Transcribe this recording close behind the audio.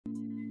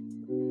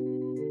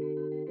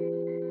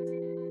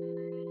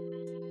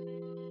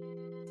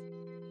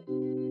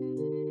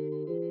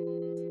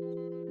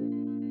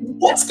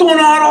What's going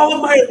on, all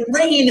of my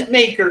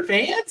Reignmaker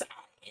fans? I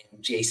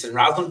am Jason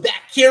Roslin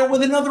back here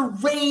with another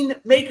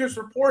Reignmakers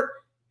report.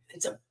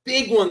 It's a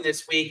big one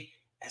this week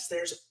as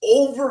there's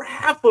over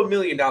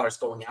 $500,000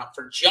 going out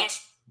for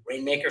just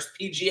Reignmakers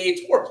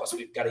PGA Tour. Plus,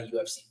 we've got a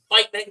UFC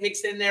fight night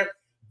mixed in there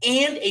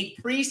and a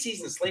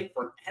preseason slate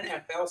for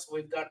NFL. So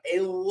we've got a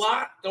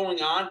lot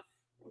going on.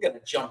 We're going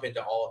to jump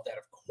into all of that,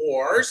 of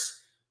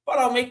course. But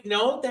I'll make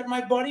note that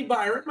my buddy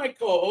Byron, my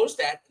co-host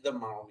at The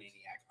Model Maniac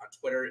on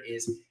Twitter,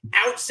 is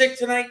out sick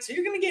tonight. So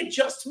you're going to get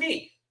just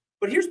me.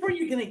 But here's what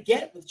you're going to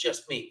get with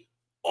just me.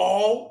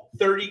 All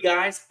 30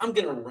 guys, I'm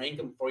going to rank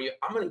them for you.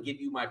 I'm going to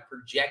give you my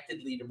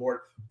projected leaderboard,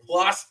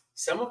 plus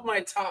some of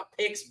my top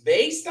picks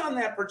based on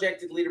that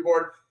projected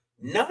leaderboard,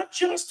 not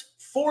just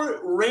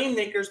for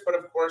Reignmakers, but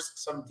of course,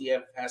 some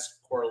DFS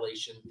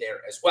correlation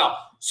there as well.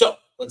 So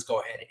let's go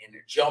ahead and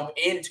jump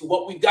into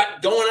what we've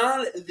got going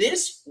on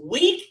this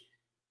week.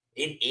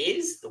 It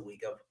is the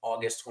week of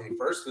August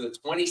 21st through the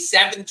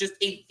 27th, just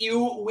a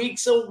few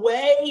weeks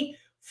away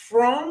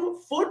from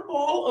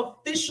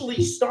football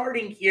officially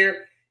starting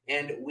here.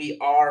 And we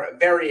are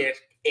very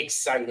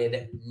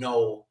excited,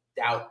 no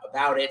doubt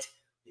about it.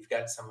 We've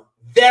got some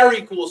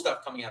very cool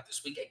stuff coming out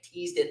this week. I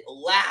teased it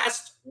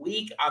last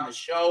week on the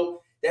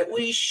show that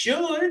we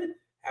should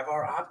have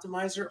our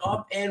optimizer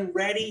up and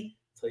ready.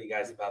 I'll tell you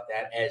guys about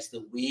that as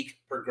the week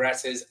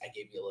progresses. I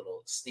gave you a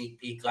little sneak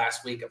peek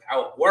last week of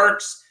how it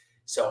works.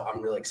 So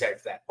I'm really excited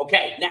for that.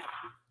 Okay, now,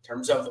 in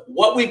terms of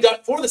what we've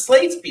got for the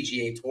slates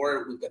PGA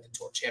Tour, we've got the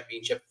Tour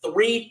Championship,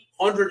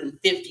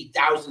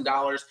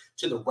 $350,000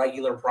 to the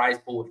regular prize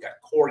pool. We've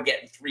got Core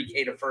getting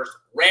 $3K to first,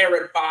 Rare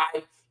at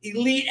 5,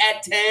 Elite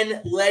at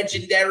 10,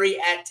 Legendary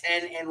at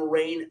 10, and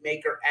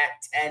Reignmaker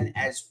at 10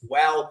 as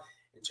well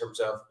in terms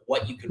of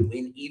what you can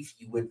win if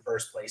you win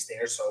first place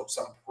there. So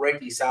some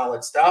pretty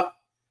solid stuff.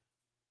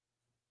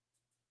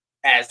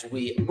 As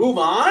we move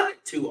on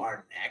to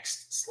our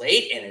next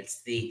slate, and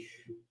it's the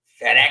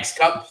FedEx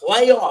Cup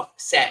playoff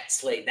set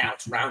slate. Now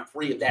it's round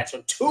 3 of that,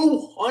 so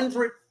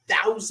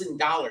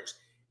 $200,000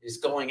 is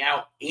going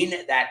out in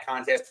that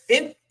contest.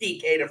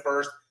 $50K to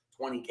first,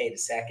 $20K to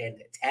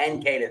second,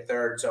 $10K to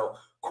third. So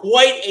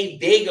quite a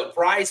big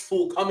prize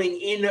pool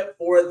coming in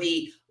for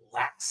the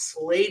last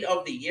slate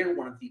of the year.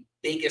 One of the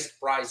biggest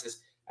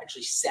prizes,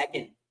 actually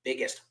second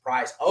biggest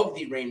prize of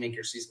the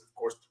Reignmakers season. Of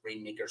course, the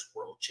Reignmakers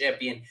World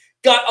Champion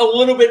got a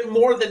little bit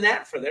more than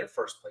that for their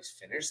first place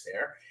finish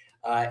there.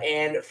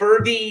 And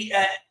for the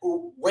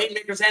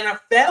Reignmakers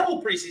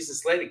NFL preseason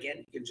slate, again,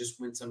 you can just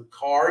win some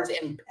cards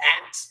and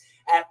packs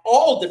at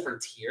all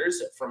different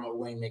tiers from a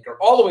Reignmaker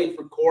all the way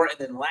through Core. And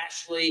then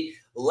lastly,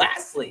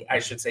 I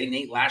should say,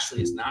 Nate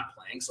Lashley is not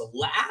playing. So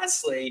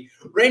lastly,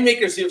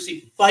 Reignmakers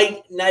UFC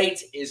Fight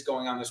Night is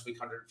going on this week,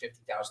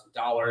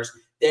 $150,000.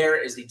 There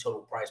is the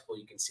total prize pool.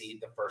 You can see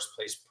the first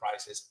place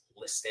prizes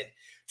listed.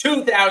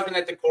 $2,000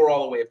 at the Core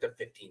all the way up to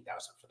 $15,000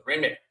 for the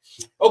Reignmaker.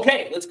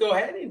 Okay, let's go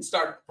ahead and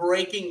start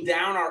breaking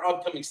down our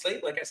upcoming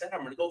slate. Like I said, I'm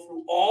going to go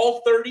through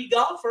all 30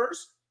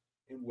 golfers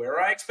and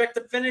where I expect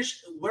to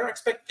finish, where I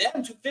expect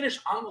them to finish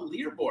on the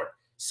leaderboard.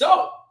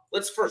 So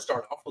let's first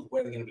start off with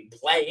where they're going to be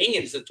playing.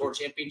 It's the Tour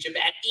Championship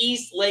at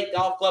East Lake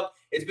Golf Club.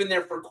 It's been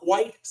there for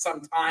quite some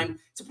time.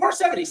 It's a par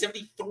 70,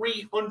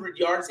 7,300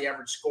 yards. The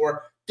average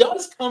score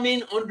does come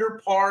in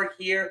under par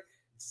here.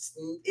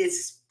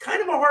 It's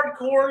kind of a hard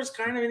course,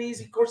 kind of an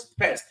easy course. It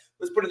depends.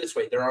 Let's put it this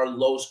way. There are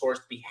low scores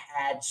to be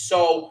had.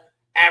 So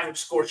average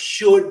score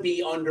should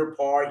be under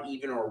par,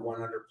 even or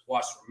 100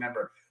 plus.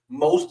 Remember,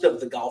 most of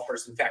the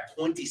golfers, in fact,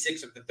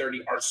 26 of the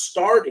 30 are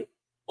starting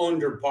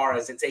under par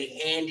as it's a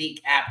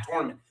handicap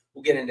tournament.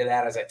 We'll get into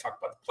that as I talk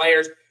about the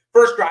players.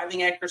 First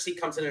driving accuracy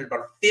comes in at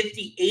about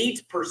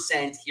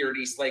 58% here at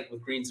East Lake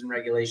with greens and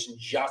regulation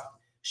just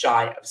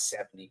shy of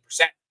 70%.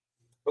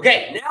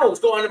 Okay, now let's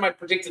go on to my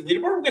predicted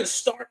leaderboard. We're going to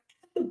start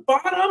at the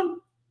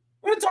bottom.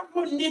 We're going to talk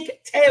about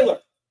Nick Taylor.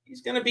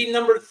 He's going to be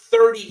number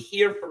 30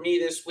 here for me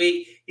this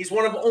week. He's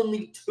one of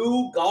only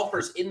 2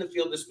 golfers in the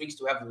field this week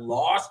to have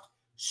lost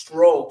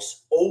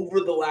strokes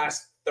over the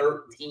last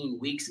 13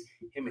 weeks.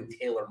 Him and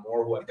Taylor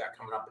Moore, who I've got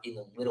coming up in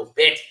a little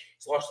bit,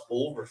 he's lost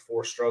over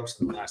 4 strokes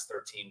in the last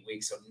 13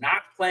 weeks, so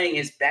not playing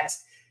his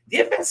best.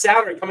 DFS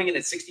salary coming in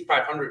at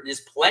 $6,500, and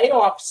his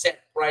playoff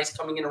set price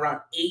coming in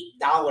around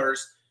 $8. I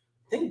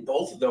think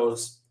both of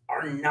those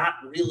are not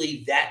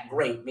really that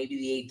great. Maybe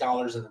the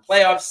 $8 in the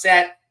playoff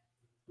set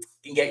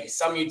can get you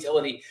some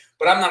utility,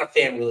 but I'm not a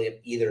fan really of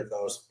either of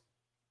those.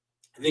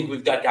 I think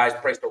we've got guys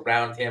priced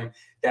around him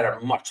that are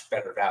much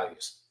better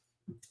values.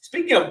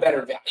 Speaking of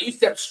better value,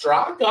 Sepp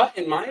Straka,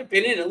 in my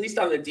opinion, at least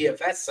on the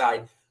DFS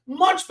side,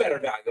 much better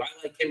value. I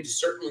like him to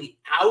certainly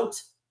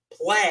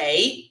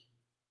outplay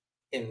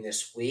him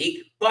this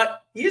week,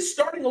 but he is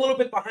starting a little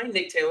bit behind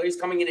Nick Taylor. He's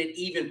coming in at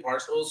even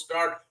par, so he'll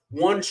start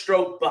 1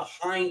 stroke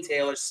behind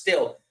Taylor.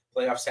 Still,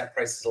 playoff set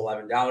price is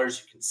 $11.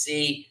 You can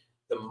see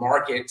the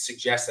market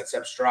suggests that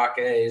Sepp Straka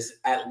is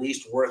at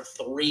least worth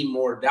 $3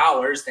 more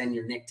than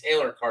your Nick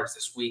Taylor cards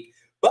this week,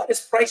 but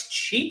it's priced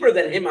cheaper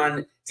than him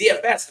on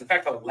DFS. In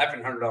fact,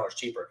 $1,100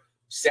 cheaper.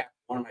 set,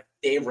 one of my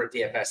favorite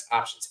DFS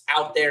options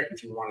out there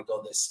if you want to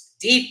go this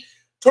deep.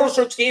 Total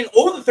strokes gained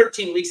over the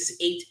 13 weeks is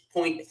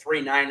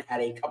 8.39.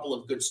 Had a couple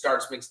of good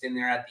starts mixed in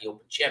there at the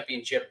Open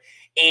Championship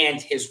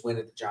and his win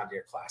at the John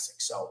Deere Classic.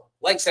 So,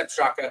 like Sepp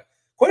Straka,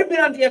 quite a bit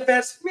on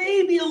DFS,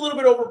 maybe a little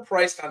bit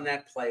overpriced on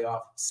that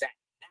playoff set.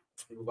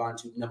 We move on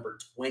to number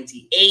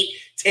 28,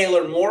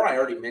 Taylor Moore. I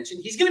already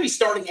mentioned he's going to be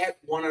starting at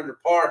 1 under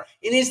par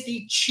and is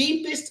the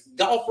cheapest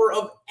golfer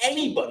of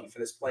anybody for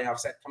this playoff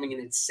set, coming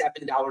in at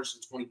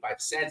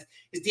 $7.25.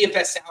 His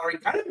DFS salary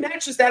kind of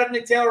matches that of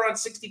Nick Taylor on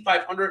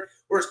 $6,500,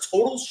 whereas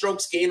total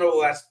strokes gained over the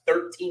last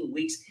 13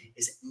 weeks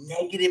is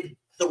negative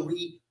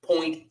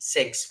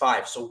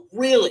 3.65. So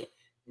really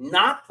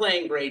not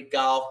playing great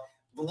golf.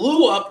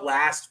 Blew up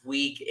last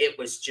week. It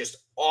was just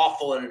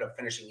awful. Ended up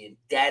finishing in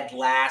dead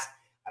last.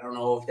 I don't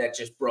know if that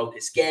just broke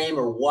his game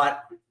or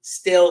what.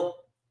 Still,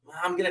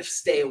 I'm going to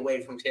stay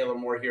away from Taylor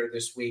Moore here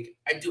this week.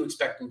 I do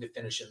expect him to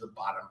finish in the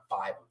bottom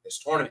 5 of this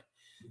tournament.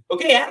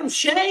 Okay, Adam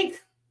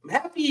Schenk. I'm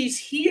happy he's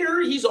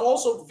here. He's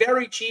also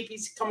very cheap.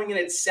 He's coming in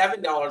at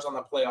 $7 on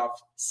the playoff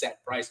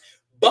set price.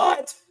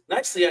 But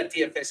nicely on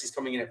DFS, he's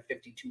coming in at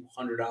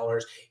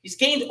 $5,200. He's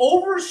gained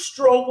over a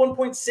stroke,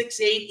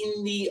 1.68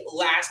 in the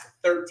last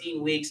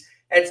 13 weeks.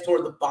 Heads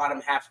toward the bottom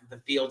half of the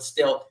field.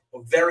 Still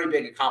a very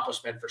big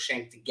accomplishment for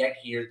Schenk to get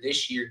here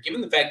this year,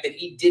 given the fact that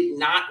he did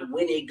not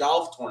win a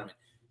golf tournament.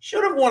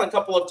 Should have won a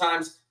couple of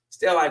times.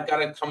 Still, I've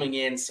got him coming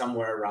in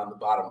somewhere around the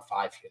bottom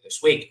 5 here this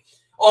week.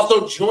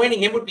 Also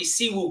joining him would be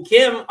Siwoo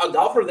Kim, a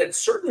golfer that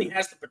certainly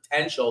has the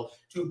potential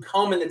to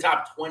come in the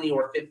top 20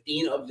 or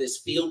 15 of this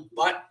field,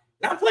 but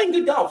not playing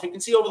good golf. You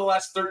can see over the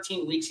last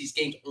 13 weeks, he's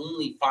gained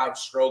only 5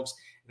 strokes,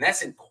 and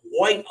that's in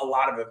quite a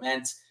lot of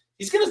events.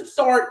 He's going to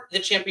start the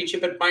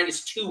championship at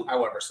 -2,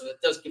 however, so that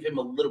does give him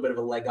a little bit of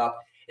a leg up.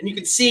 And you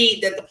can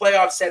see that the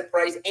playoff set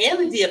price and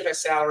the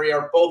DFS salary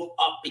are both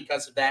up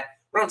because of that.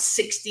 Around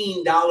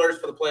 $16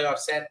 for the playoff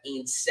set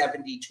and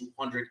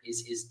 $7,200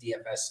 is his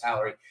DFS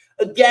salary.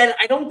 Again,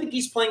 I don't think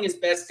he's playing his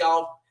best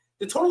golf.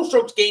 The total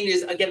strokes gained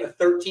is, again, a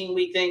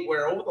 13-week thing,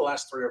 where over the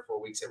last 3 or 4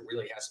 weeks, it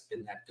really hasn't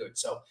been that good.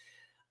 So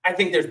I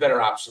think there's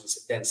better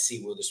options than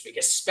Siwoo this week,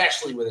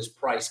 especially with his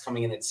price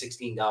coming in at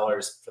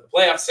 $16 for the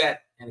playoff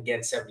set, and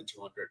again,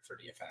 $7,200 for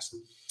DFS.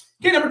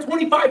 Okay, number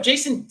 25,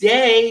 Jason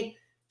Day,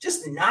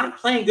 just not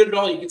playing good at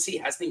all. You can see he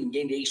hasn't even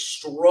gained a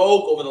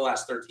stroke over the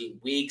last 13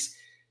 weeks.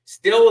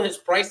 Still, his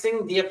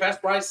pricing, DFS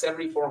price,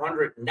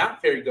 $7,400,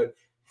 not very good.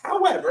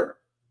 However,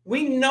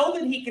 we know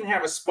that he can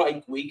have a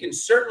spike week, and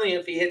certainly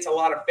if he hits a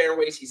lot of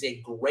fairways, he's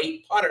a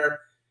great putter.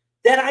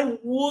 That I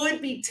would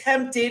be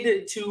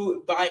tempted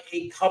to buy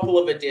a couple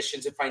of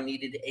additions if I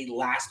needed a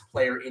last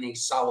player in a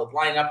solid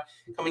lineup,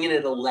 coming in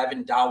at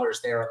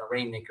 $11 there on the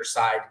Reignmakers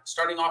side,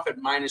 starting off at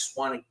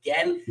 -1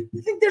 again.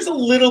 I think there's a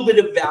little bit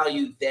of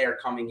value there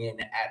coming in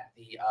at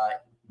the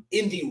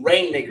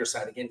Reignmakers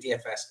side. Again,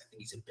 DFS, I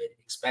think he's a bit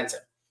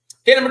expensive.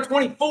 Okay, number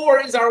 24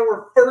 is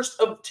our first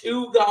of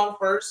 2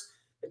 golfers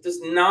that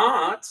does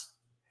not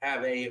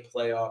have a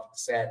playoff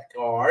set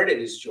card. It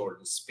is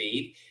Jordan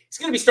Spieth. He's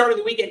going to be starting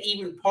the week at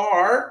even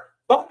par,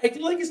 but I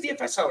do like his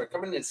DFS salary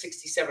coming in at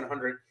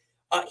 $6,700.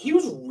 He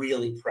was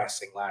really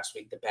pressing last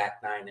week, the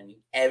back 9. I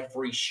mean,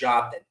 every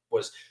shot that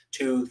was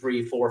 2,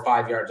 3, 4,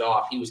 5 yards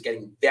off, he was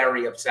getting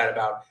very upset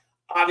about.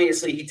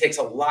 Obviously, he takes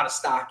a lot of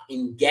stock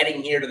in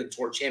getting here to the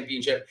Tour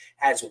Championship,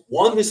 has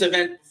won this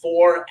event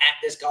before at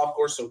this golf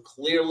course, so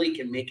clearly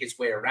can make his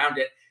way around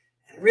it.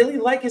 I really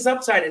like his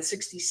upside at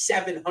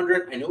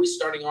 $6,700. I know he's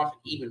starting off at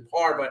even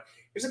par, but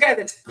here's a guy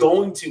that's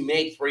going to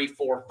make 3,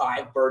 4,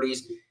 5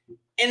 birdies.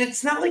 And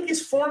it's not like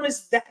his form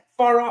is that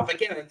far off.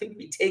 Again, I think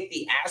we take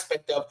the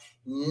aspect of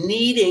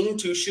needing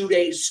to shoot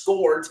a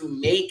score to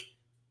make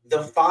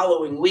the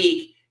following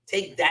week,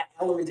 take that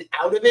element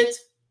out of it.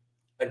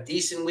 A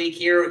decent week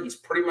here. He's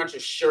pretty much a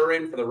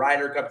sure-in for the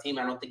Ryder Cup team.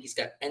 I don't think he's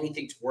got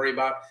anything to worry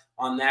about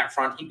on that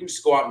front. He can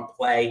just go out and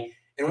play.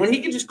 And when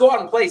he can just go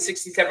out and play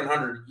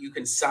 $6,700, you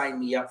can sign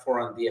me up for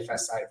on the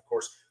DFS side. Of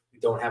course, we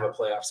don't have a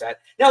playoff set.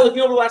 Now,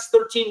 looking over the last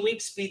 13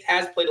 weeks, Spieth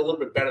has played a little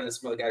bit better than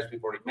some of the guys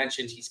we've already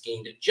mentioned. He's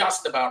gained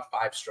just about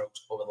 5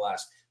 strokes over the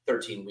last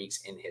 13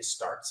 weeks in his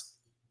starts.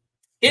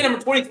 Okay, number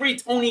 23,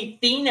 Tony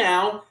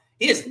Finau.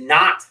 He is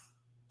not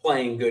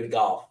playing good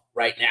golf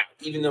right now.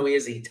 Even though he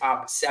is a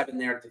top 7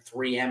 there at the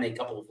 3M a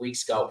couple of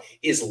weeks ago,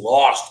 he has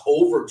lost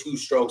over 2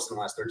 strokes in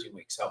the last 13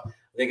 weeks. So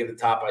I think at the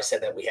top I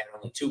said that we had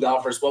only 2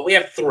 golfers. Well, we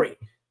have 3.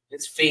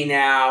 It's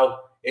Finau,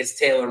 it's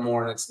Taylor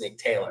Moore, and it's Nick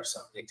Taylor.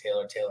 So Nick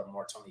Taylor, Taylor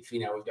Moore, Tony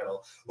Finau. We've got a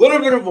little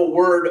bit of a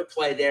word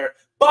play there.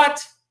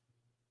 But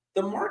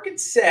the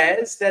market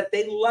says that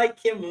they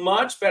like him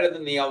much better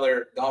than the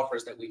other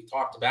golfers that we've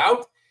talked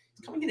about.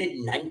 He's coming in at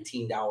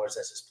 $19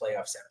 as his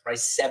playoff set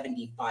price,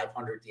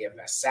 $7,500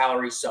 DFS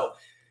salary. So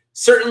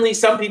certainly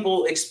some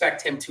people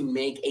expect him to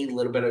make a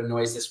little bit of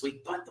noise this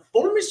week, but the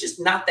form is just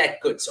not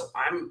that good. So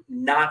I'm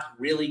not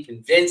really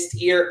convinced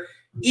here,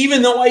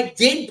 even though I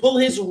did pull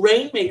his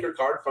Reignmaker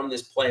card from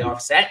this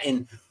playoff set.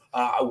 And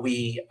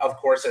we, of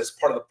course, as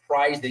part of the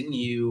prizing,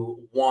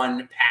 you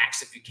won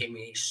packs if you came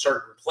in a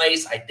certain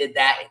place. I did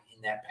that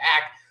in that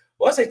pack.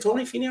 was a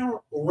Tony Finau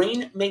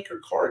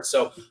Reignmaker card.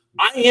 So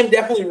I am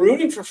definitely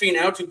rooting for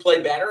Finau to play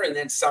better and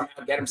then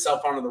somehow get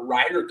himself onto the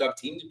Ryder Cup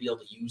team to be able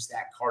to use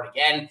that card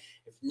again.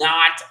 If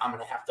not, I'm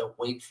going to have to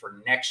wait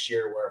for next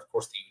year where, of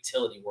course, the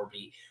utility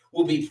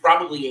will be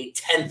probably a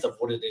tenth of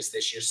what it is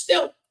this year.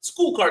 Still, it's a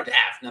cool card to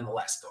have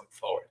nonetheless going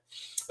forward.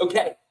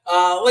 Okay,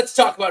 let's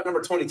talk about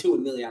number 22,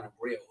 Emiliano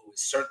Grillo, who is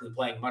certainly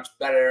playing much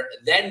better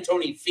than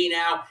Tony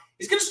Finau.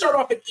 He's going to start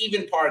off at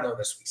even par, though,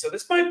 this week. So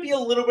this might be a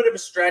little bit of a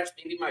stretch,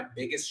 maybe my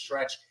biggest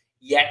stretch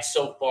yet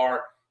so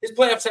far. His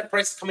playoff set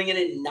price is coming in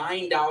at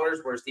 $9,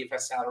 whereas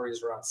DFS salary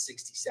is around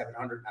 $6,700.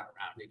 Not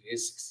around, it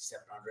is $6,700.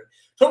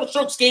 Total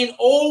strokes gained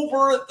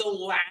over the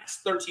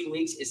last 13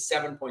 weeks is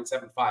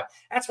 7.75.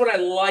 That's what I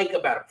like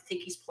about him. I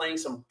think he's playing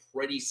some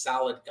pretty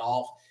solid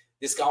golf.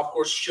 This golf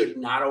course should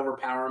not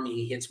overpower him.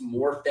 He hits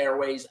more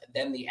fairways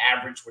than the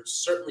average, which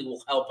certainly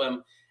will help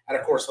him at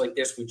a course like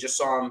this. We just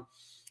saw him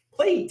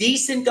play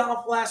decent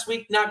golf last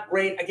week, not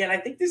great. Again, I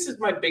think this is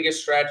my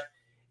biggest stretch.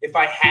 If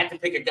I had to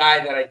pick a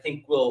guy that I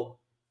think will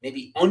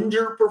maybe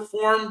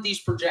underperform these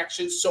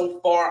projections so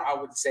far, I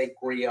would say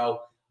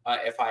Grillo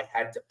if I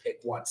had to pick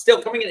one.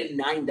 Still coming in at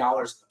 $9 in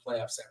the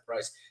playoff set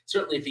price.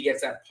 Certainly if he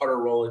gets that putter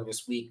rolling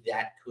this week,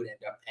 that could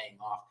end up paying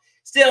off.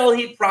 Still,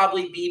 he'd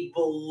probably be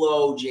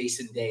below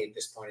Jason Day at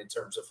this point in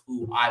terms of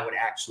who I would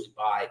actually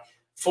buy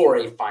for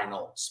a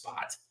final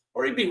spot.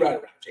 Or he'd be right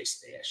around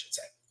Jason Day, I should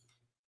say.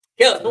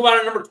 Okay, let's move on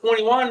to number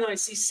 21. I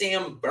see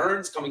Sam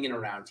Burns coming in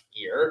around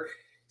here.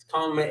 He's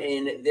come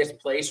in this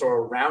place or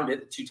around it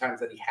the 2 times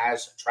that he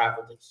has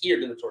traveled here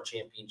to the Tour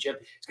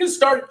Championship. He's going to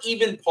start at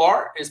even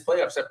par. His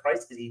playoff set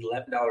price is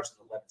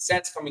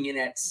 $11.11, coming in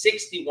at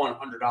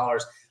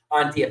 $6,100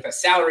 on DFS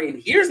salary.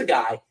 And here's a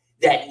guy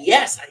that,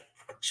 yes, I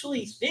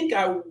actually think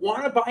I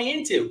want to buy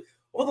into.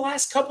 Well, the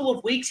last couple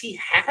of weeks, he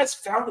has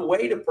found a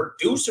way to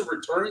produce a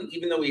return,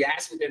 even though he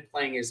hasn't been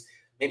playing his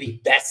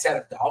maybe best set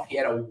of golf. He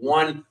had a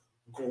one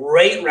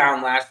great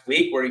round last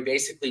week where he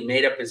basically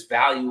made up his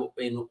value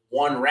in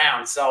one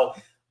round. So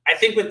I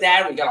think with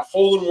that, we got a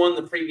hole-in-one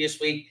the previous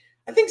week.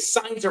 I think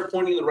signs are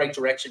pointing in the right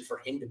direction for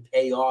him to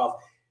pay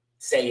off,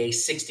 say, a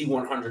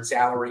 $6,100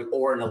 salary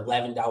or an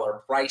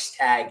 $11 price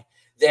tag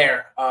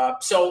there.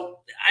 So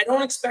I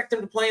don't expect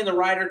him to play in the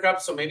Ryder Cup,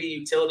 so maybe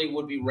utility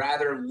would be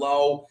rather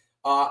low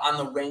on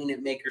the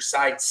Reignmaker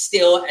side.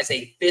 Still, as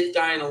a 5th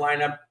guy in the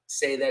lineup,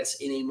 say that's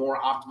in a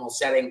more optimal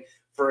setting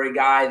for a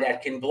guy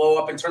that can blow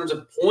up in terms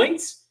of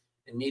points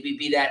and maybe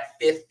be that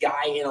 5th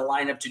guy in a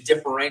lineup to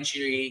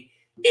differentiate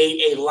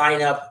a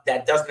lineup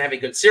that doesn't have a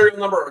good serial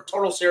number or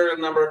total serial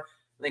number.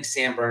 I think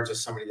Sam Burns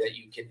is somebody that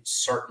you can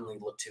certainly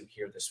look to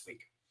here this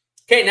week.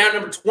 Okay, now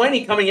number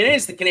 20 coming in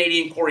is the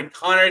Canadian Corey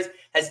Connors.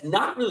 Has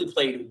not really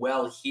played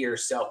well here.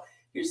 So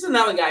here's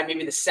another guy,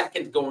 maybe the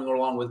 2nd going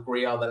along with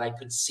Grillo, that I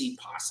could see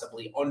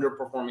possibly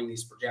underperforming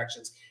these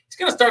projections. He's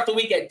going to start the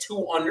week at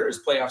 2 under.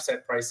 His playoff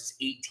set price is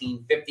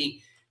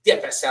 $1,850.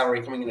 DFS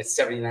salary coming in at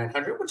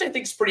 $7,900, which I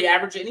think is pretty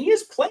average. And he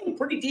is playing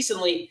pretty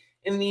decently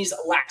in these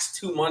last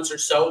 2 months or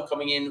so,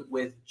 coming in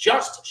with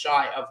just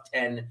shy of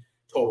 10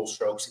 total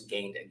strokes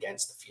gained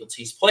against the fields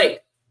he's played.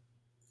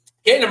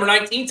 Okay, number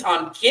 19,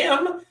 Tom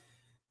Kim.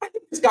 I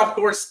think this golf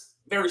course,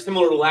 very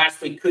similar to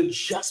last week, could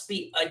just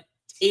be a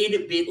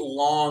tad bit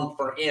long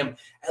for him,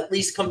 at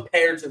least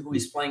compared to who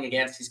he's playing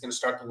against. He's going to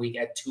start the week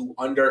at 2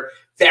 under.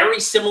 Very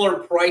similar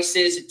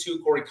prices to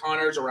Corey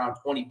Connors, around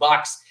 $20.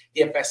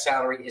 DFS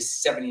salary is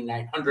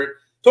 $7,900.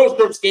 Total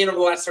strokes gained over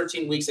the last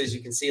 13 weeks, as you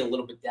can see, a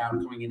little bit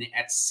down, coming in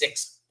at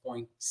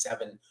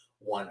 6.715.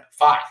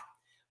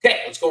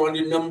 Okay, let's go on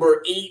to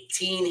number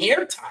 18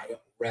 here,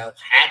 Tyrell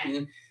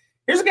Hatton.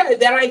 Here's a guy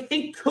that I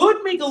think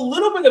could make a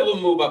little bit of a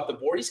move up the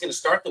board. He's going to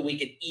start the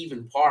week at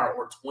even par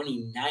or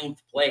 29th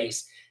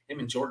place. Him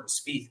and Jordan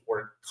Spieth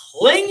were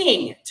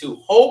clinging to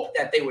hope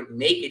that they would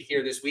make it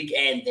here this week,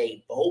 and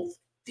they both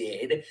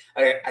did.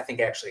 I think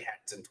actually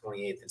Hatton's in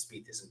 28th and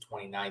Spieth is in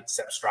 29th.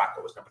 Sepp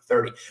Straka was number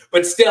 30.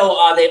 But still,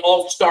 they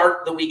all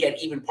start the week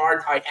at even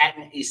par. Ty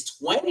Hatton is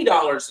 $20 in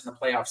the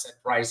playoff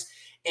set price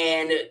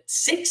and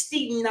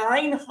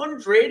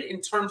 $6,900 in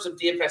terms of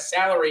DFS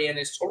salary, and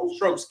his total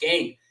strokes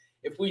gained.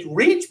 If we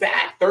reach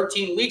back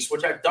 13 weeks,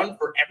 which I've done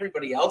for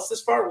everybody else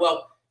this far,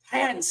 well,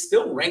 Hatton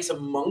still ranks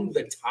among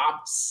the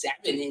top 7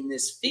 in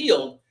this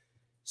field.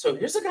 So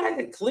here's a guy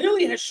that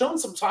clearly has shown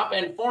some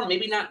top-end form,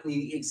 maybe not in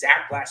the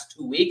exact last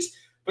 2 weeks,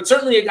 but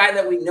certainly a guy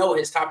that we know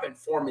his top-end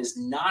form is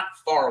not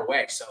far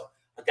away. So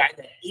a guy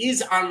that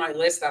is on my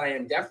list that I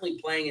am definitely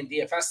playing in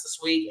DFS this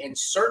week, and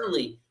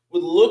certainly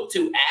would look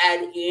to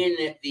add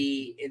in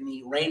the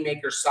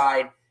Reignmaker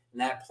side in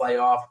that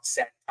playoff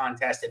set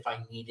contest if I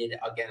needed,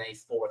 again, a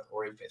 4th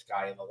or a 5th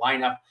guy in the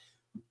lineup,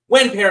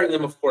 when pairing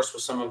them, of course,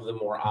 with some of the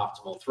more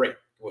optimal 3,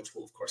 which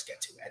we'll, of course,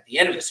 get to at the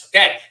end of this.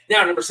 Okay,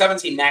 now number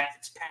 17, Matt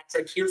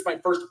Fitzpatrick. Here's my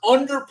first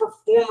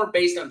underperformer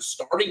based on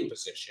starting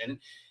position.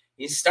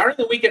 He's starting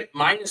the week at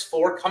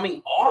 -4,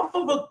 coming off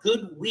of a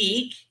good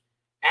week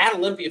at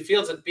Olympia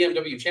Fields at the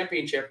BMW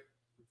Championship.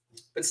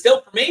 But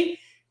still, for me, in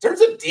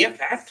terms of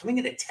DFS, coming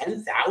in at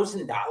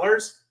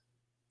 $10,000,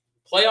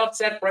 playoff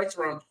set price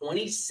around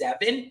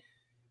 27.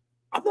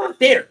 I'm not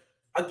there.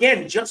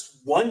 again, just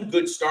one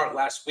good start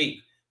last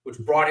week, which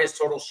brought his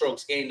total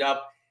strokes gained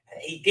up.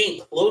 He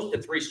gained close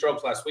to 3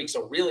 strokes last week.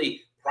 So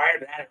really, prior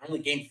to that, he only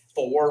gained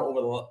 4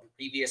 over the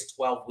previous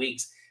 12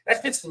 weeks.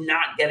 That's just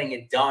not getting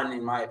it done,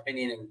 in my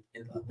opinion,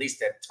 in at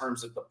least in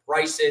terms of the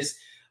prices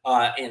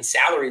and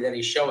salary that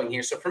he's showing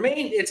here. So for me,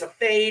 it's a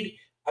fade.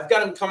 I've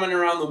got him coming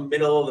around the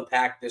middle of the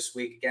pack this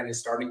week. Again, his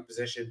starting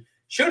position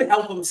should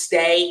help him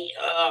stay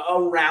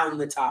around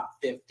the top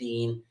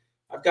 15.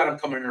 I've got him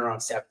coming in around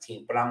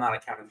 17, but I'm not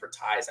accounting for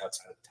ties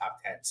outside of the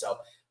top 10. So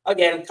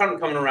again, kind of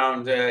coming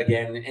around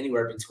again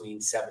anywhere between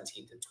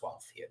 17th and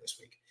 12th here this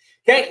week.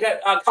 Okay,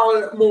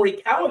 Colin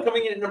Morikawa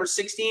coming in at number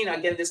 16.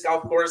 Again, this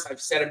golf course,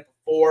 I've said it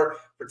before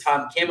for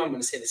Tom Kim. I'm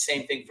going to say the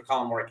same thing for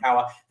Colin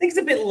Morikawa. I think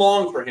it's a bit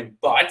long for him,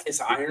 but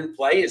his iron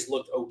play has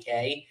looked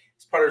okay.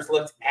 His putters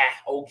looked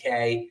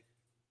okay.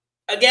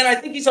 Again, I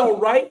think he's all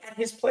right at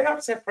his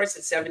playoff set price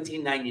at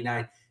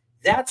 $17.99.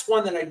 That's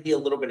one that I'd be a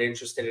little bit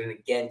interested in,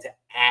 again, to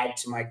add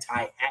to my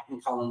Ty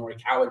Hatton, Colin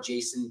Morikawa,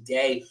 Jason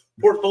Day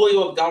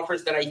portfolio of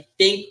golfers that I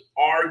think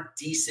are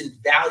decent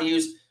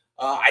values.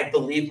 I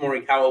believe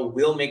Morikawa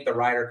will make the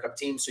Ryder Cup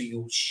team, so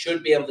you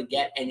should be able to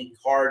get any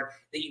card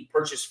that you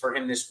purchase for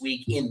him this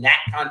week in that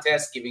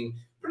contest, giving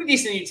pretty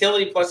decent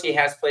utility. Plus, he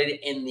has played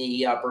in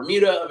the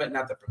Bermuda event,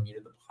 not the Bermuda,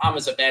 the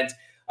Bahamas event,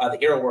 the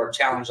Hero World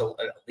Challenge,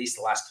 at least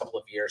the last couple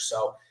of years.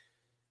 So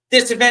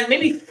this event,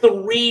 maybe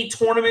 3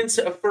 tournaments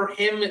for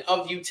him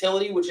of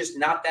utility, which is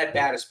not that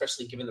bad,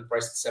 especially given the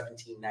price at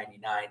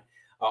 $17.99.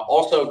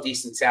 Also,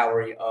 decent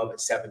salary of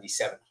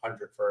 $7,700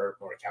 for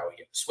Morikawa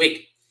here this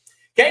week.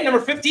 Okay, number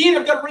 15,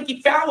 I've got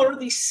Ricky Fowler,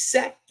 the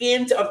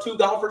second of 2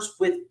 golfers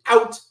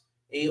without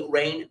a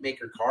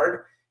Reignmaker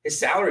card. His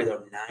salary,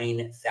 though,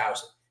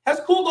 $9,000. Has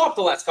cooled off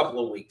the last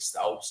couple of weeks,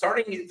 though.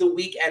 Starting the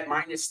week at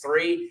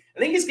 -3. I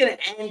think he's going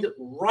to end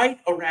right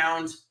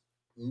around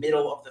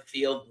middle of the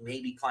field,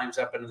 maybe climbs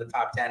up into the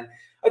top 10.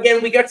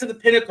 Again, we got to the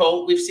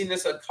pinnacle. We've seen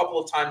this a couple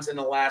of times in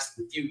the last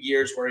few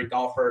years where a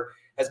golfer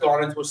has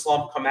gone into a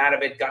slump, come out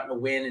of it, gotten a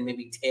win, and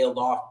maybe tailed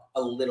off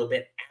a little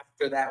bit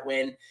after that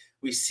win.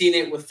 We've seen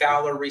it with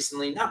Fowler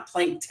recently, not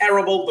playing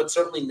terrible, but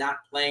certainly not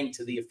playing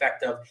to the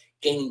effect of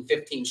gaining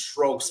 15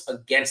 strokes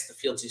against the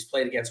fields he's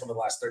played against over the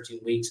last 13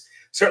 weeks.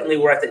 Certainly,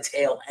 we're at the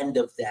tail end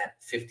of that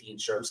 15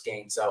 strokes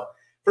gain. So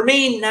for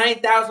me,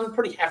 $9,000,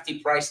 pretty hefty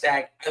price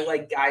tag. I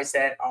like guys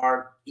that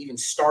are even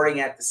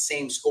starting at the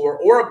same score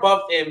or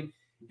above him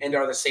and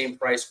are the same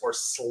price or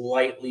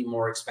slightly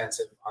more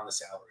expensive on the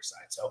salary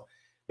side. So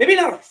maybe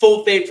not a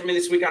full fade for me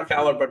this week on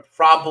Fowler, but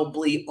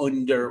probably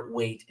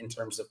underweight in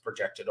terms of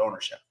projected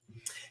ownership.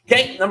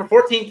 Okay, number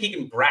 14,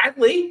 Keegan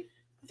Bradley.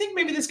 I think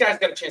maybe this guy's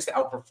got a chance to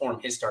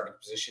outperform his starting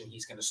position.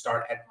 He's going to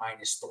start at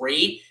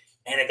 -3,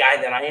 and a guy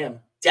that I am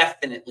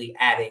definitely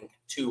adding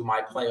to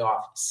my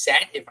playoff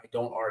set if I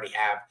don't already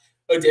have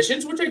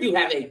additions, which I do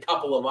have a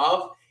couple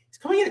of. He's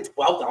coming in at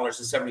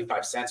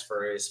 $12.75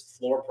 for his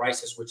floor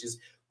prices, which is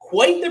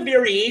quite the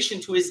variation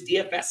to his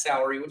DFS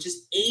salary, which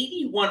is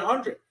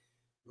 $8,100.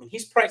 I mean,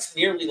 he's priced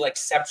nearly like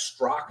Sepp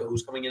Straka,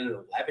 who's coming in at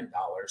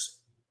 $11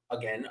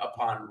 again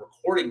upon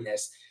recording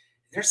this.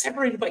 They're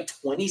separated by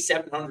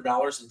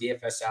 $2,700 in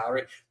DFS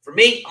salary. For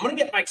me, I'm going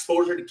to get my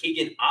exposure to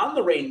Keegan on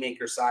the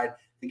Reignmaker side.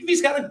 I think if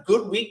he's got a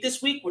good week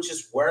this week, which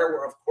is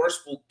where, of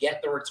course, we'll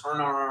get the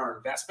return on our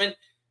investment.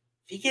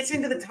 If he gets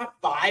into the top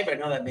 5, I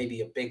know that may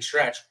be a big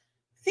stretch.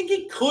 I think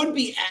he could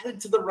be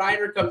added to the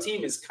Ryder Cup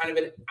team as kind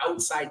of an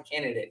outside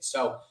candidate.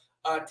 So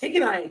take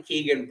an eye on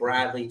Keegan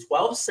Bradley,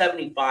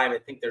 $12.75. I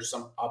think there's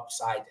some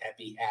upside to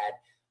be had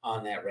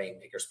on that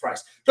Reignmaker's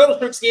price. Total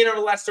strokes gained over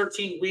the last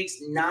 13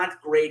 weeks,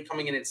 not great,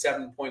 coming in at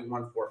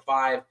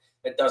 7.145.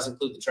 That does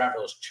include the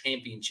Travelers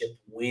Championship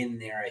win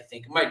there, I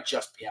think. It might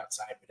just be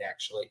outside of it,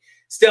 actually.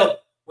 Still,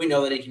 we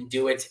know that he can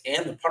do it,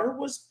 and the putter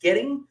was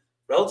getting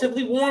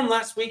relatively warm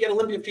last week at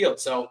Olympia Field.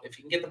 So if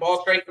you can get the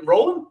ball straight and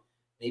rolling,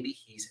 maybe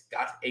he's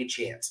got a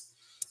chance.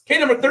 Okay,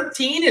 number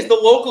 13 is the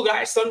local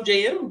guy, Sung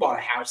Jae Im, who bought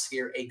a house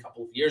here a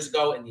couple of years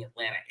ago in the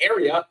Atlanta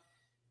area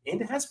and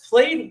has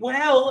played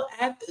well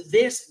at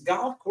this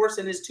golf course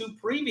in his 2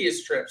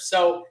 previous trips.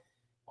 So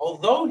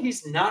although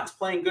he's not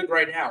playing good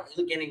right now,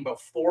 only getting about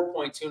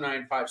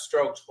 4.295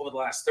 strokes over the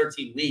last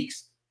 13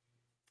 weeks,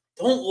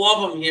 don't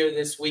love him here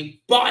this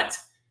week. But,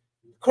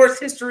 of course,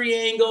 history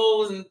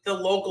angles and the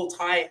local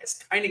tie has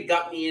kind of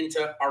got me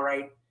into, all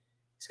right,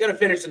 he's going to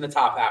finish in the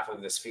top half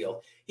of this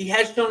field. He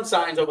has shown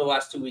signs over the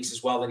last 2 weeks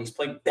as well that he's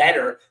played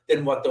better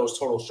than what those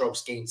total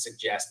strokes gained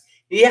suggest.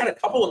 He had a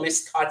couple of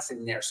missed cuts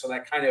in there, so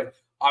that kind of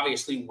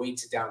obviously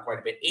weights it down quite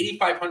a bit.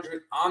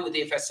 $8,500 on the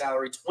DFS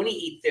salary,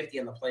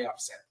 $2,850 on the playoff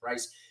set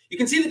price. You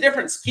can see the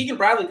difference. Keegan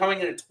Bradley coming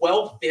in at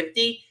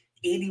 $1,250,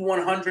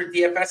 $8,100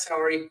 DFS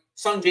salary.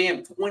 Sung Jae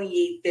Im,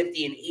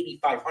 $2,850 and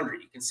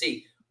 $8,500. You can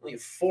see only a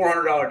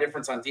 $400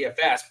 difference on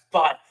DFS,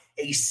 but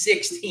a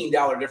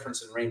 $16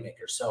 difference in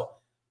Reignmakers. So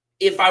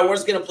if I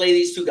was going to play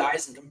these 2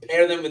 guys and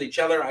compare them with each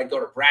other, I'd go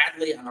to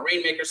Bradley on the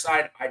Reignmaker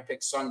side. I'd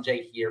pick Sung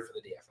Jae here for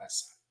the DFS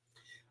side.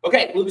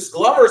 Okay, Lucas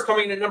Glover is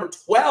coming in at number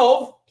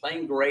 12,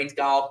 playing great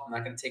golf. I'm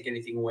not going to take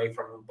anything away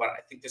from him, but I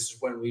think this is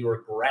when we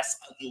regress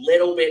a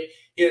little bit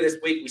here this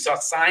week. We saw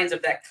signs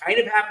of that kind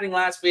of happening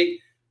last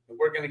week, and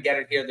we're going to get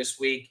it here this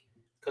week.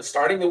 Because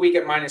starting the week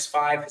at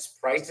 -5, his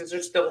prices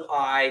are still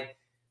high.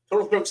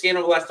 Total strokes gained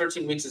over the last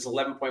 13 weeks is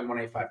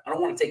 11.185. I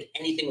don't want to take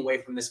anything away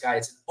from this guy.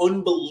 It's an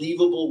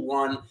unbelievable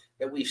run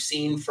that we've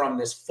seen from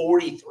this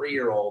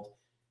 43-year-old.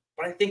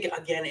 But I think,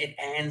 again, it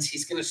ends.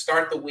 He's going to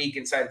start the week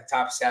inside the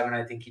top 7.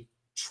 I think he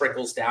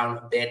trickles down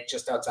a bit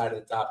just outside of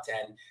the top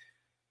 10.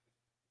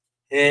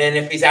 And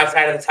if he's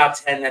outside of the top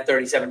 10, that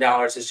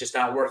 $37 is just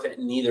not worth it,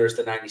 and neither is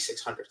the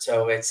 9,600.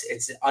 So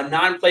it's a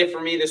non-play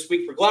for me this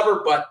week for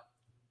Glover, but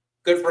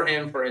good for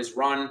him for his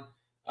run.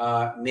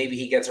 Maybe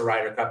he gets a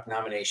Ryder Cup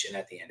nomination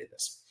at the end of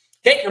this.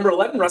 Okay, number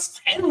 11,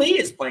 Russell Henley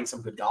is playing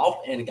some good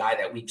golf, and a guy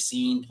that we've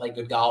seen play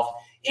good golf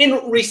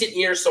in recent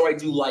years, so I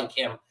do like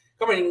him.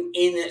 Coming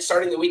in,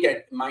 starting the week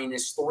at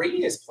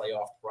 -3, his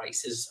playoff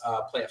price, his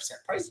playoff set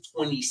price,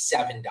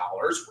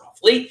 $27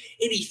 roughly,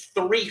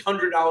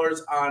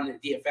 $8,300 on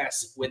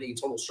DFS with a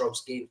total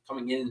strokes gained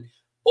coming in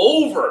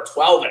over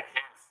 12.5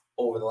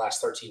 over the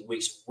last 13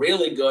 weeks.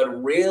 Really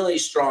good, really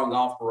strong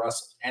golf for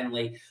Russell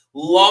Henley.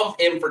 Love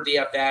him for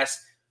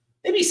DFS.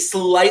 Maybe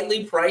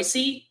slightly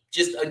pricey,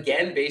 just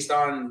again, based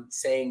on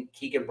saying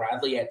Keegan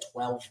Bradley at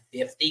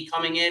 $1,250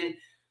 coming in.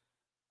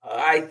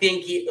 I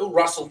think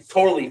Russell's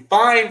totally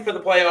fine for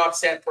the playoff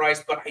set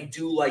price, but I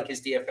do like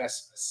his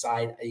DFS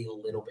side a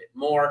little bit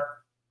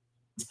more.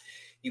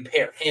 You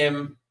pair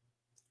him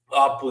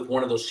up with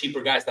one of those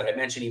cheaper guys that I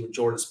mentioned, even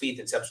Jordan Spieth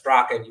and Sepp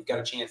Straka, and you've got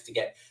a chance to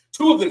get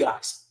two of the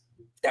guys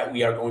that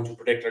we are going to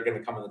predict are going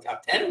to come in the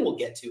top 10, and we'll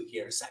get to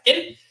here in a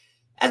second.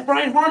 As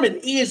Brian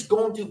Harman is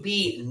going to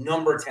be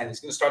number 10.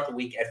 He's going to start the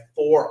week at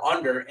 4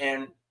 under,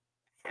 and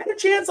had a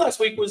chance last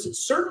week,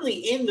 was certainly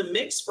in the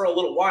mix for a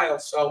little while,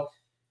 so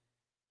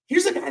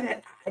here's a guy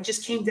that I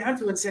just came down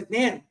to and said,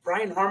 man,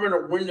 Brian Harman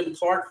or Wyndham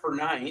Clark for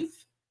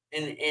 9th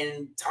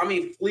and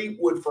Tommy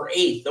Fleetwood for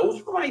 8th.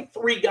 Those were my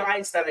 3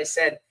 guys that I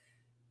said,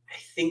 I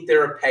think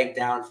they're a peg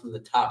down from the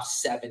top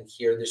 7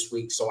 here this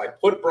week. So I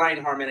put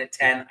Brian Harman at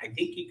 10. I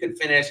think he could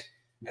finish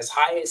as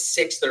high as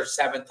 6th or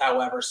 7th,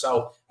 however.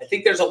 So I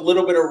think there's a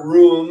little bit of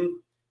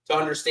room to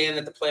understand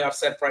that the playoff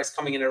set price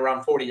coming in at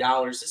around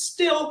 $40 is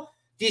still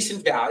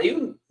decent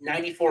value.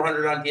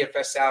 $9,400 on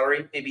DFS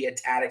salary, maybe a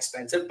tad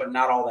expensive, but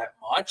not all that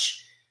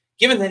much.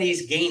 Given that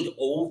he's gained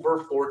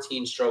over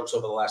 14 strokes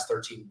over the last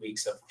 13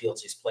 weeks of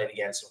fields he's played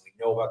against, and we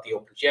know about the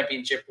Open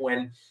Championship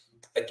win.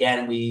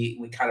 Again, we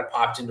kind of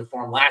popped into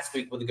form last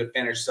week with a good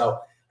finish.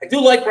 So I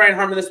do like Brian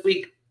Harman this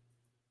week.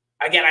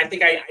 Again, I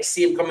think I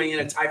see him coming in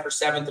a tie for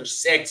 7th or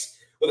 6th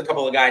with a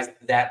couple of guys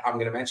that I'm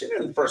going to mention.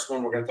 And the first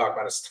one we're going to talk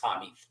about is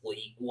Tommy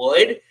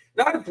Fleetwood.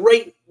 Not a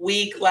great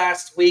week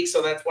last week,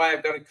 so that's why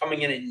I've got it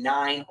coming in at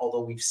 9, although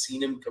we've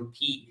seen him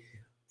compete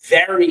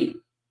very,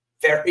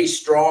 very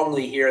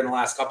strongly here in the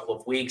last couple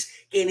of weeks,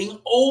 gaining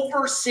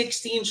over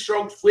 16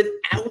 strokes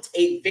without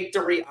a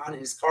victory on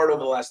his card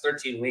over the last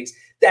 13 weeks.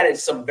 That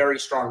is some very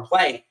strong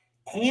play.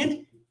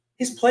 And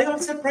his playoff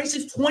set price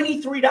is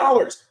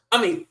 $23.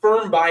 I'm a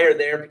firm buyer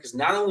there because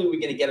not only are we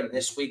going to get him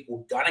this week,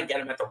 we're going to get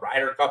him at the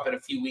Ryder Cup in a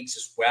few weeks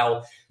as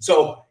well.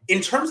 So in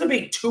terms of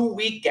a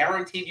 2-week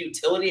guaranteed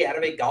utility out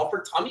of a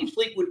golfer, Tommy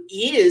Fleetwood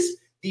is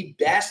the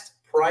best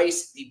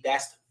price, the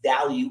best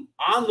value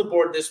on the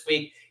board this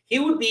week. He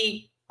would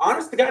be,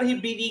 honest to God,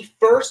 he'd be the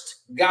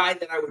first guy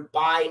that I would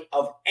buy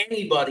of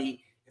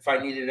anybody if I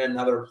needed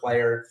another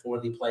player for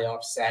the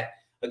playoff set.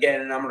 Again,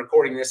 and I'm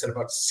recording this at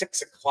about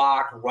 6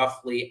 o'clock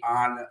roughly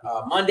on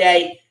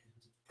Monday.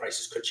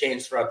 Prices could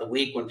change throughout the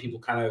week when people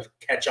kind of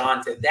catch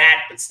on to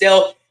that. But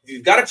still, if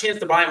you've got a chance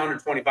to buy him under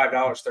 $25,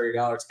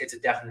 $30, it's a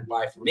definite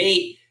buy for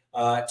me.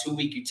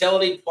 2-week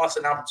utility plus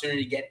an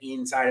opportunity to get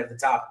inside of the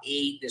top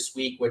 8 this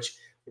week, which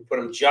would put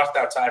him just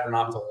outside of an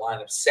optimal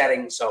lineup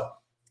setting. So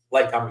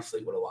like Tommy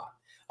Fleetwood a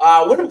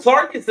lot. Wyndham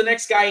Clark is the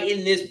next guy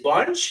in this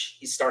bunch.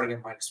 He's starting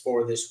at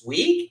 -4 this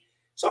week.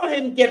 Saw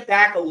him get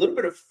back a little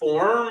bit of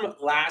form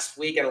last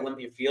week at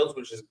Olympia Fields,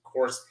 which is, of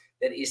course,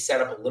 that is set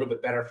up a little bit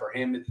better for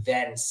him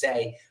than,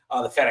 say,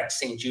 the FedEx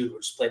St. Jude,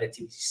 which is played at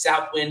TPC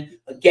Southwind.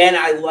 Again,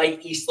 I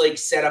like Eastlake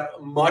set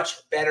up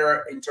much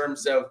better in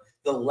terms of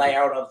the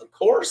layout of the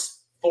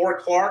course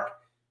for Clark.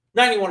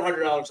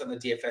 $9,100 on the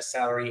DFS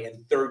salary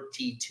and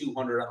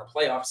 $3,200 on the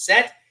playoff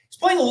set. He's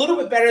playing a little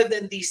bit better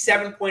than the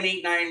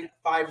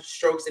 7.895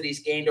 strokes that he's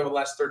gained over the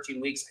last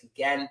 13 weeks.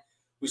 Again,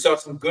 we saw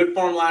some good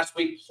form last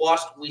week,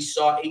 plus we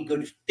saw a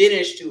good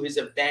finish to his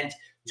event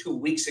 2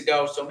 weeks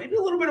ago. So maybe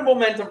a little bit of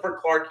momentum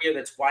for Clark here.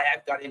 That's why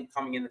I've got him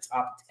coming in the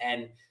top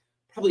 10,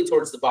 probably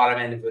towards the bottom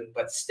end of it,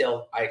 but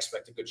still I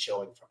expect a good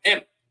showing from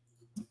him.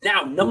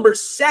 Now, number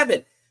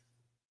 7.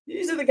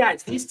 These are the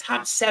guys, these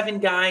top 7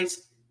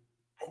 guys,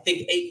 I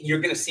think you're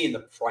going to see in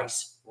the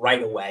price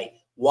right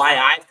away why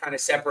I've kind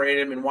of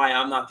separated him and why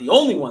I'm not the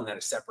only one that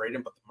has separated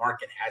him, but the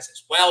market has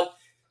as well.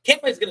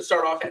 Cantlay is going to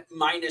start off at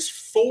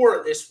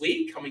 -4 this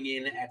week, coming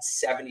in at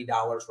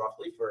 $70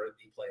 roughly for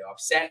the playoff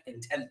set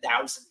and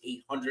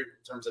 $10,800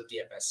 in terms of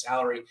DFS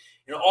salary.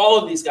 And all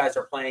of these guys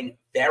are playing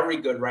very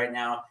good right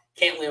now.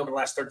 Cantlay over the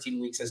last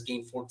 13 weeks has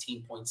gained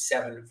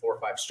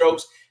 14.745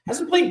 strokes.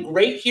 Hasn't played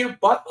great here,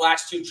 but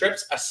last 2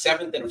 trips, a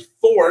 7th and a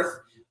 4th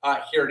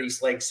here at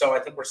East Lake. So I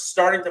think we're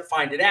starting to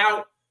find it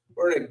out.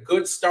 We're at a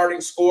good starting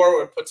score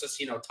where it puts us,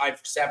 tied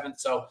for 7th.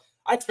 So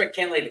I expect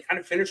Cantlay to kind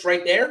of finish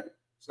right there.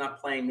 He's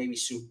not playing maybe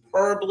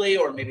superbly,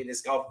 or maybe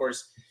this golf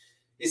course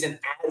isn't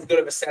as good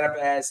of a setup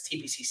as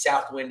TPC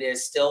Southwind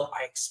is. Still,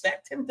 I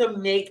expect him to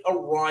make a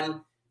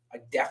run.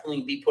 I'd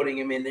definitely be putting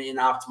him in an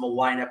optimal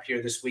lineup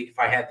here this week if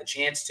I had the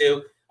chance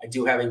to. I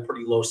do have a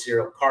pretty low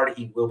serial card.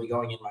 He will be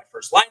going in my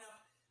first lineup.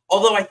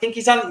 Although I think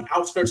he's on the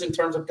outskirts in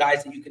terms of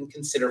guys that you can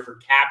consider for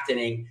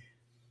captaining.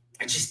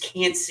 I just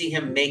can't see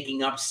him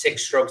making up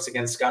 6 strokes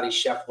against Scotty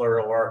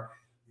Scheffler or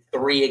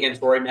 3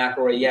 against Rory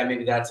McIlroy. Yeah,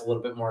 maybe that's a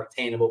little bit more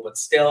attainable, but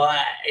still,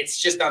 it's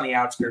just on the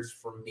outskirts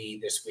for me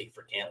this week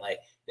for Cantlay.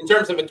 In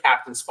terms of a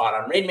captain spot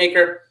on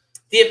Reignmaker,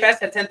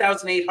 DFS at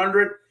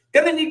 $10,800,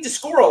 going to need to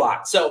score a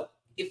lot. So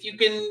if you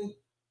can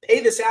pay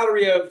the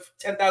salary of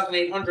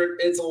 $10,800,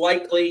 it's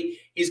likely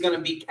he's going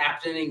to be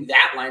captaining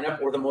that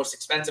lineup or the most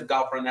expensive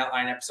golfer in that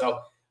lineup.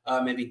 So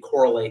maybe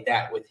correlate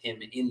that with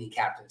him in the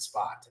captain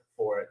spot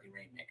for the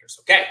Reignmakers.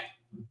 Okay.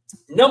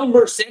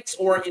 Number 6,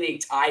 or in a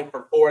tie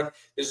for 4th.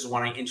 This is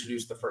when I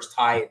introduced the first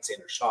tie. It's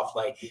Xander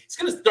Schauffele. It's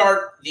going to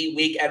start the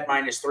week at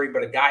 -3,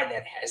 but a guy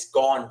that has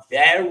gone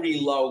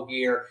very low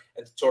here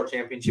at the Tour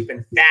Championship.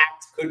 In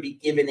fact, could be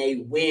given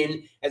a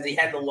win as he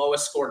had the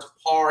lowest score to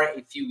par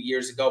a few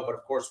years ago. But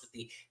of course, with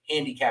the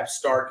handicap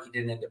start, he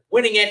didn't end up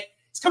winning it.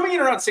 It's coming in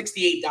around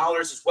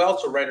 $68 as well,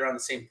 so right around the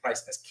same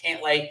price as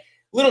Cantlay. A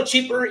little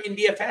cheaper in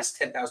DFS,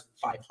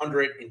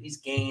 $10,500, and he's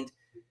gained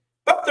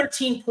about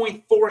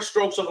 13.4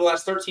 strokes over the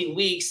last 13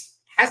 weeks.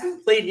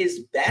 Hasn't played his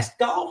best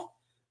golf,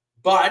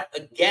 but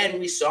again,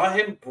 we saw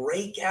him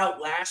break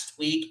out last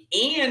week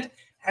and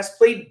has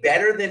played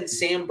better than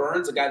Sam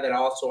Burns, a guy that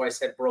also I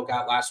said broke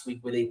out last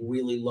week with a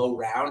really low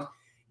round.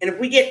 And if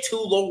we get 2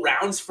 low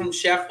rounds from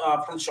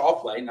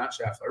Schauffele, not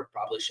Scheffler,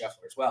 probably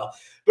Scheffler as well,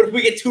 but if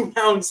we get 2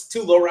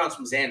 low rounds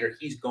from Xander,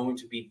 he's going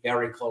to be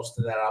very close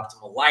to that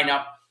optimal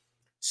lineup.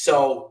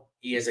 So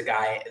he is a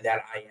guy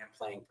that I am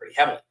playing pretty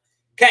heavily.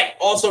 Okay,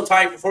 also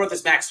tying for 4th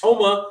is Max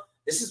Homa.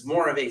 This is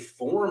more of a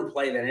form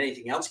play than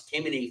anything else. He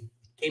came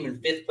in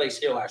 5th place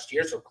here last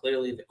year, so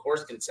clearly the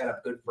course can set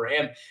up good for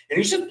him. And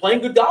he's just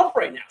playing good golf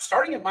right now,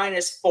 starting at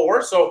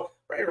 -4, so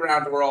right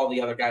around where all the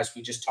other guys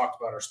we just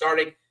talked about are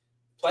starting.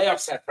 Playoff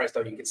set price,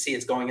 though, you can see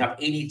it's going up.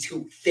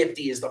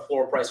 $82.50 is the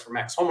floor price for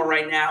Max Homa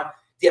right now.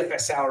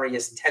 DFS salary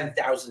is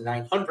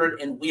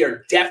 $10,900, and we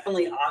are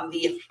definitely on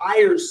the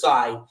higher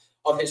side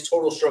of his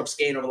total strokes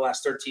gain over the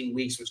last 13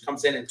 weeks, which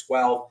comes in at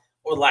 12.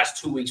 Over the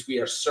last 2 weeks, we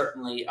are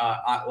certainly,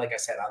 like I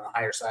said, on the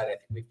higher side. I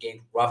think we've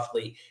gained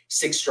roughly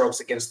 6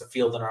 strokes against the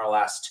field in our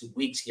last 2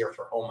 weeks here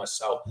for Homa.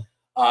 So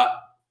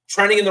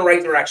trending in the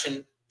right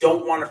direction.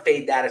 Don't want to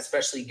fade that,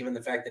 especially given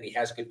the fact that he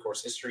has good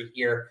course history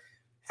here,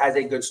 has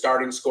a good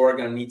starting score,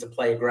 going to need to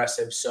play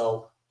aggressive.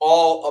 So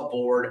all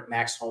aboard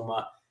Max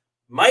Homa.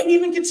 Might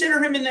even consider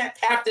him in that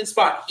captain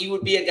spot. He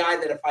would be a guy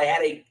that if I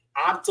had a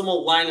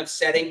optimal lineup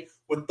setting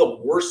with the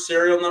worst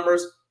serial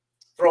numbers,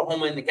 throw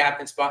Homa in the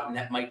captain spot, and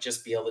that might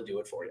just be able to do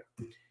it for you.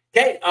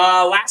 Okay,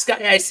 last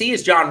guy I see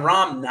is Jon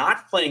Rahm,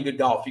 not playing good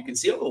golf. You can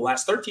see over the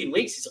last 13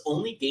 weeks, he's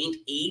only gained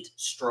 8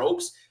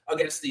 strokes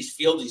against these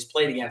fields he's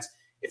played against.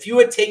 If you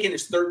had taken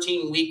his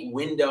 13-week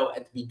window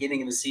at the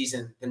beginning of the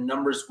season, the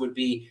numbers would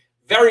be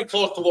very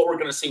close to what we're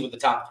going to see with the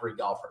top 3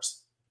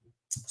 golfers.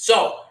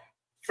 So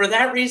for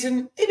that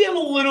reason, maybe I'm a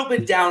little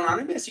bit down on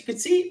him. As you can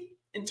see,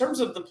 in terms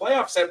of the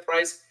playoff set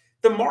price,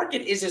 the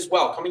market is as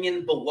well, coming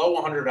in below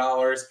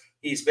 $100.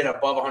 He's been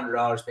above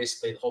 $100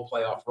 basically the whole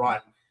playoff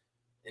run.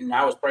 And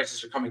now his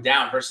prices are coming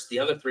down versus the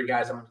other 3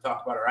 guys I'm going to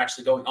talk about are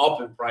actually going up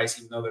in price,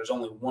 even though there's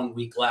only 1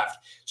 week left.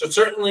 So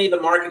certainly the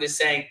market is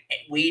saying,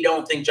 hey, we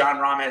don't think Jon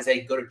Rahm has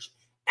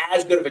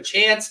as good of a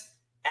chance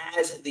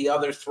as the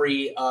other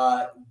 3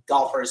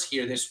 golfers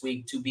here this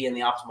week to be in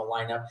the optimal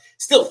lineup.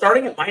 Still,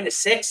 starting at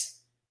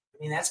 -6, I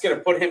mean, that's going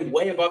to put him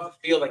way above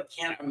the field. I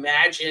can't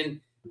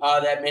imagine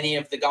that many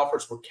of the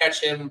golfers will catch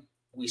him.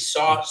 We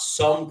saw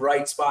some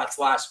bright spots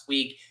last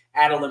week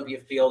at Olympia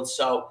Field.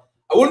 So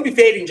I wouldn't be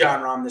fading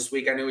Jon Rahm this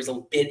week. I know he's a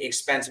bit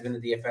expensive in the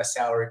DFS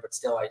salary, but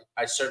still,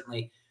 I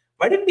certainly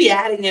might even be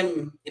adding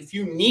him. If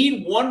you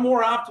need one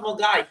more optimal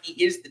guy,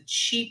 he is the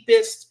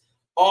cheapest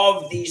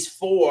of these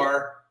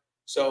 4.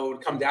 So it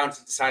would come down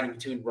to deciding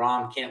between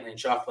Rahm, Cantlay, and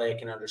Schauffele. I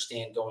can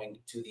understand going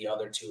to the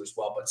other 2 as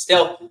well. But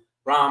still,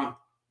 Rahm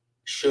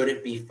should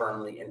it be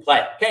firmly in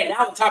play. Okay,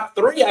 now the top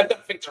 3, I've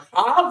got Victor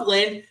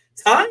Hovland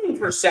tying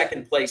for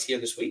 2nd place here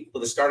this week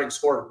with a starting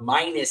score of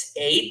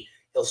 -8.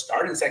 He'll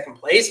start in 2nd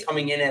place,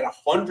 coming in at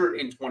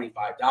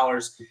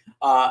 $125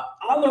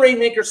 on the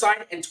Reignmaker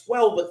side and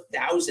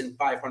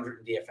 $12,500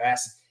 in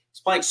DFS. He's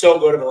playing so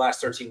good over the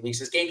last 13 weeks.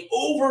 He's gained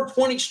over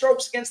 20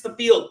 strokes against the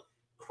field.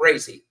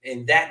 crazy.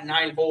 And that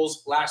 9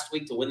 holes last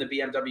week to win the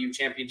BMW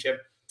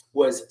Championship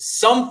was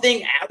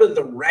something out of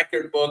the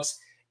record books.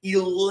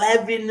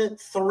 11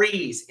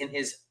 threes in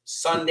his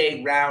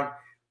Sunday round.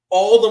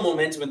 All the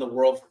momentum in the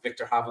world for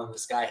Viktor Hovland.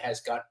 This guy has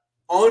got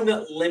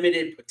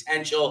unlimited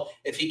potential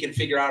if he can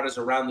figure out his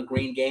around the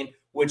green game,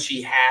 which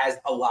he has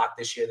a lot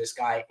this year. This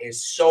guy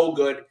is so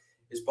good.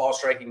 His ball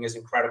striking is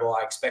incredible.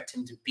 I expect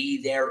him to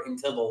be there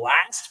until the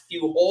last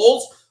few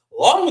holes,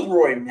 along with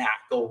Rory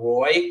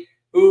McIlroy,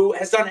 who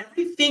has done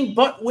everything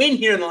but win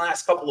here in the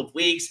last couple of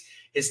weeks.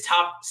 His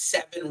top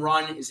 7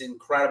 run is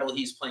incredible.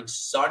 He's playing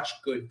such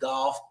good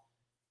golf.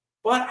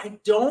 But I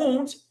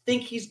don't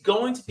think he's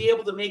going to be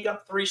able to make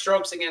up 3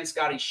 strokes against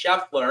Scottie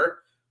Scheffler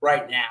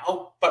right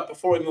now. But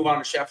before we move on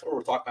to Scheffler,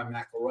 we're talking about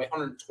McIlroy.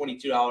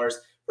 $122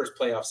 for his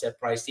playoff set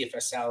price.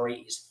 DFS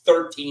salary is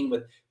 13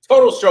 with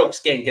total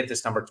strokes gained. Get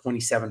this number,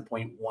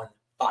 27.155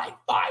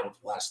 over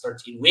the last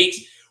 13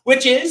 weeks,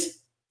 which is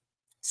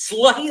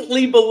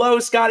slightly below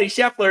Scottie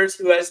Scheffler's,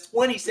 who has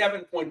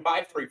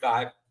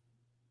 27.535.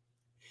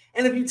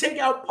 And if you take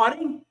out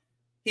putting,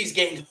 he's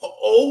gained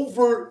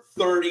over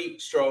 30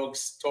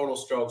 strokes, total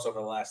strokes over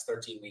the last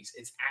 13 weeks.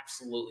 It's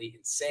absolutely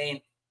insane.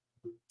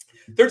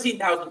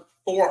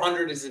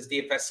 $13,400 is his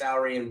DFS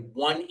salary, and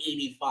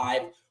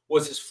 $185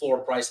 was his floor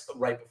price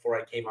right before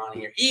I came on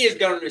here. He is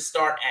going to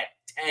start at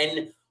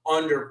 10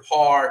 under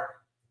par.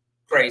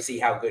 Crazy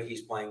how good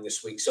he's playing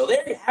this week. So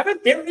there you have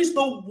it. There is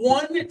the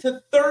 1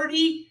 to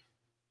 30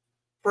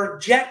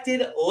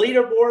 projected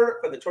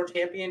leaderboard for the Tour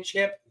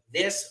Championship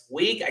this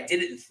week. I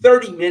did it in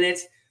 30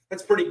 minutes.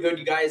 That's pretty good,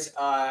 you guys.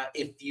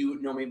 If you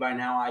know me by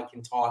now, I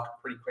can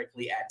talk pretty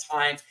quickly at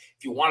times.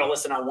 If you want to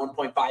listen on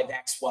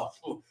 1.5x, well,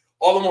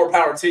 all the more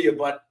power to you.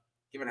 But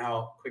given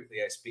how quickly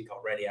I speak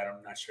already,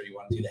 I'm not sure you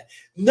want to do that.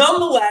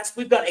 Nonetheless,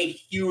 we've got a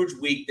huge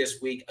week this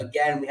week.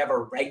 Again, we have a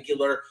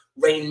regular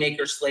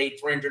Reignmaker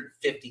slate,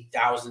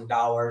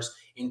 $350,000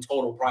 in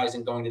total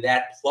prizing going to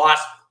that. Plus,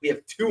 we have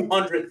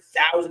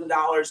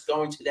 $200,000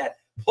 going to that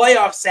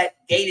playoff set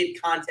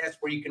gated contest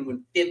where you can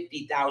win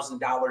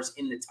 $50,000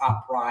 in the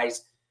top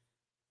prize.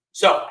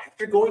 So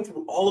after going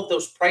through all of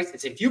those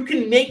prices, if you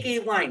can make a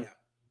lineup,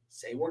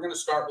 say we're going to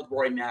start with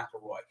Rory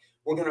McIlroy,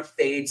 we're going to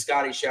fade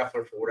Scottie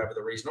Scheffler for whatever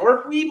the reason, or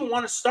if we even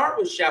want to start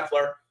with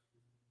Scheffler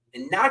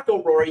and not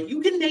go Rory,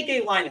 you can make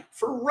a lineup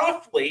for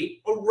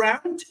roughly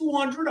around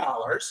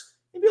 $200,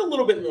 maybe a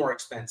little bit more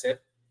expensive,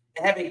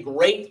 and have a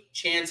great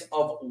chance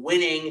of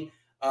winning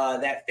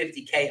that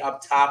 $50K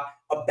up top.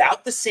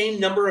 About the same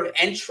number of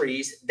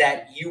entries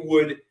that you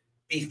would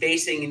be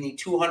facing in the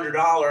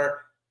 $200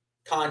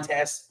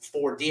 contest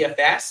for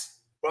DFS.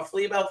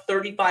 Roughly about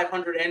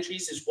 3,500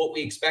 entries is what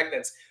we expect.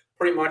 That's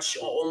pretty much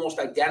almost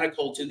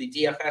identical to the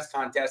DFS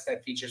contest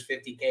that features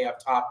 $50K up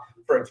top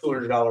for a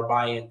 $200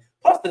 buy-in.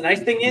 Plus, the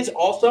nice thing is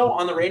also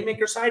on the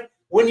Reignmaker side,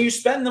 when you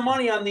spend the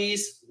money on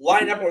these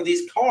lineup or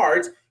these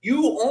cards,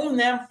 you own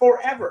them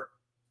forever.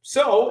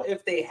 So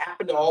if they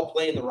happen to all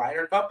play in the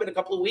Ryder Cup in a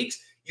couple of weeks,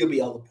 you'll be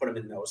able to put them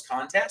in those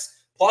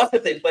contests. Plus,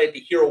 if they play at the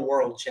Hero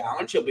World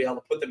Challenge, you'll be able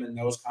to put them in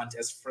those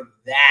contests for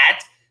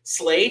that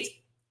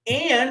slate,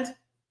 and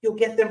you'll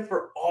get them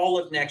for all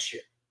of next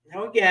year.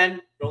 Now,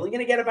 again, you're only going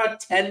to get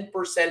about 10%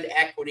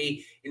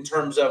 equity in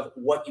terms of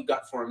what you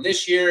got for them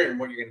this year and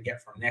what you're going to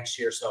get from next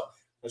year. So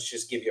let's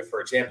just give you, for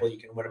example, you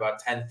can win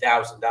about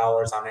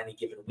 $10,000 on any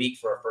given week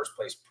for a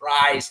first-place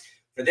prize.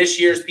 For this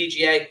year's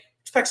PGA,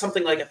 expect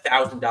something like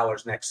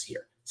 $1,000 next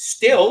year.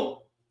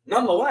 Still,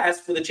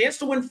 nonetheless, with a chance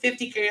to win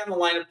 $50K on the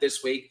lineup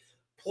this week,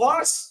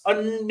 plus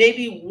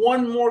maybe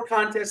one more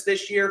contest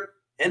this year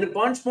and a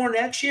bunch more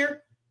next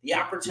year, the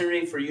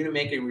opportunity for you to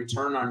make a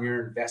return on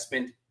your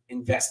investment,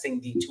 investing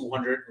the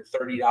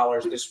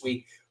 $230 this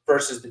week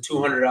versus the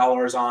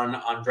 $200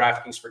 on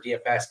DraftKings for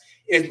DFS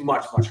is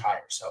much, much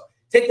higher. So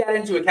take that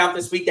into account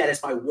this week. That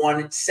is my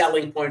one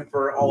selling point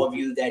for all of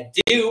you that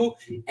do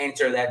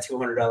enter that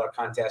 $200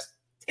 contest.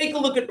 Take a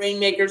look at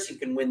Reignmakers. You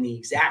can win the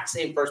exact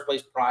same first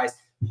place prize.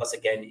 Plus,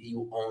 again,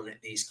 you own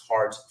these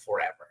cards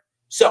forever.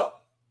 So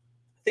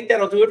I think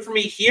that'll do it for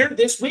me here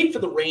this week for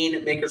the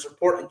Reignmakers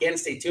Report. Again,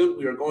 stay tuned.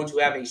 We are going to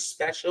have a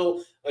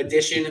special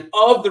edition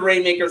of the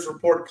Reignmakers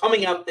Report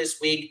coming out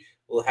this week.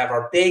 We'll have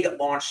our big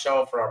launch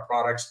show for our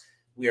products.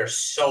 We are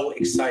so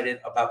excited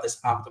about this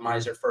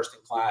optimizer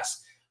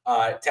first-in-class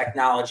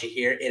technology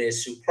here. It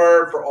is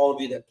superb for all of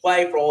you that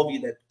play. For all of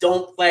you that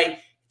don't play,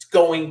 it's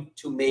going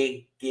to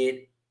make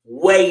it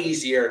way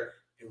easier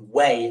and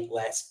way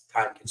less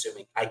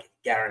time-consuming. I can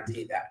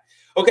guarantee that.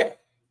 Okay.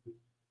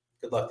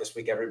 Good luck this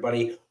week,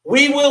 everybody.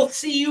 We will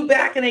see you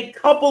back in a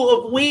couple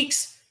of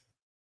weeks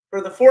for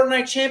the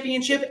Fortnite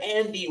Championship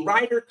and the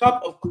Ryder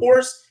Cup. Of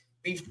course,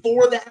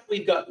 before that,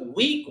 we've got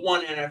Week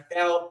 1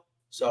 NFL.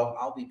 So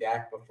I'll be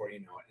back before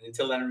you know it. And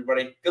until then,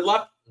 everybody, good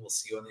luck, and we'll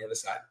see you on the other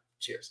side.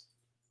 Cheers.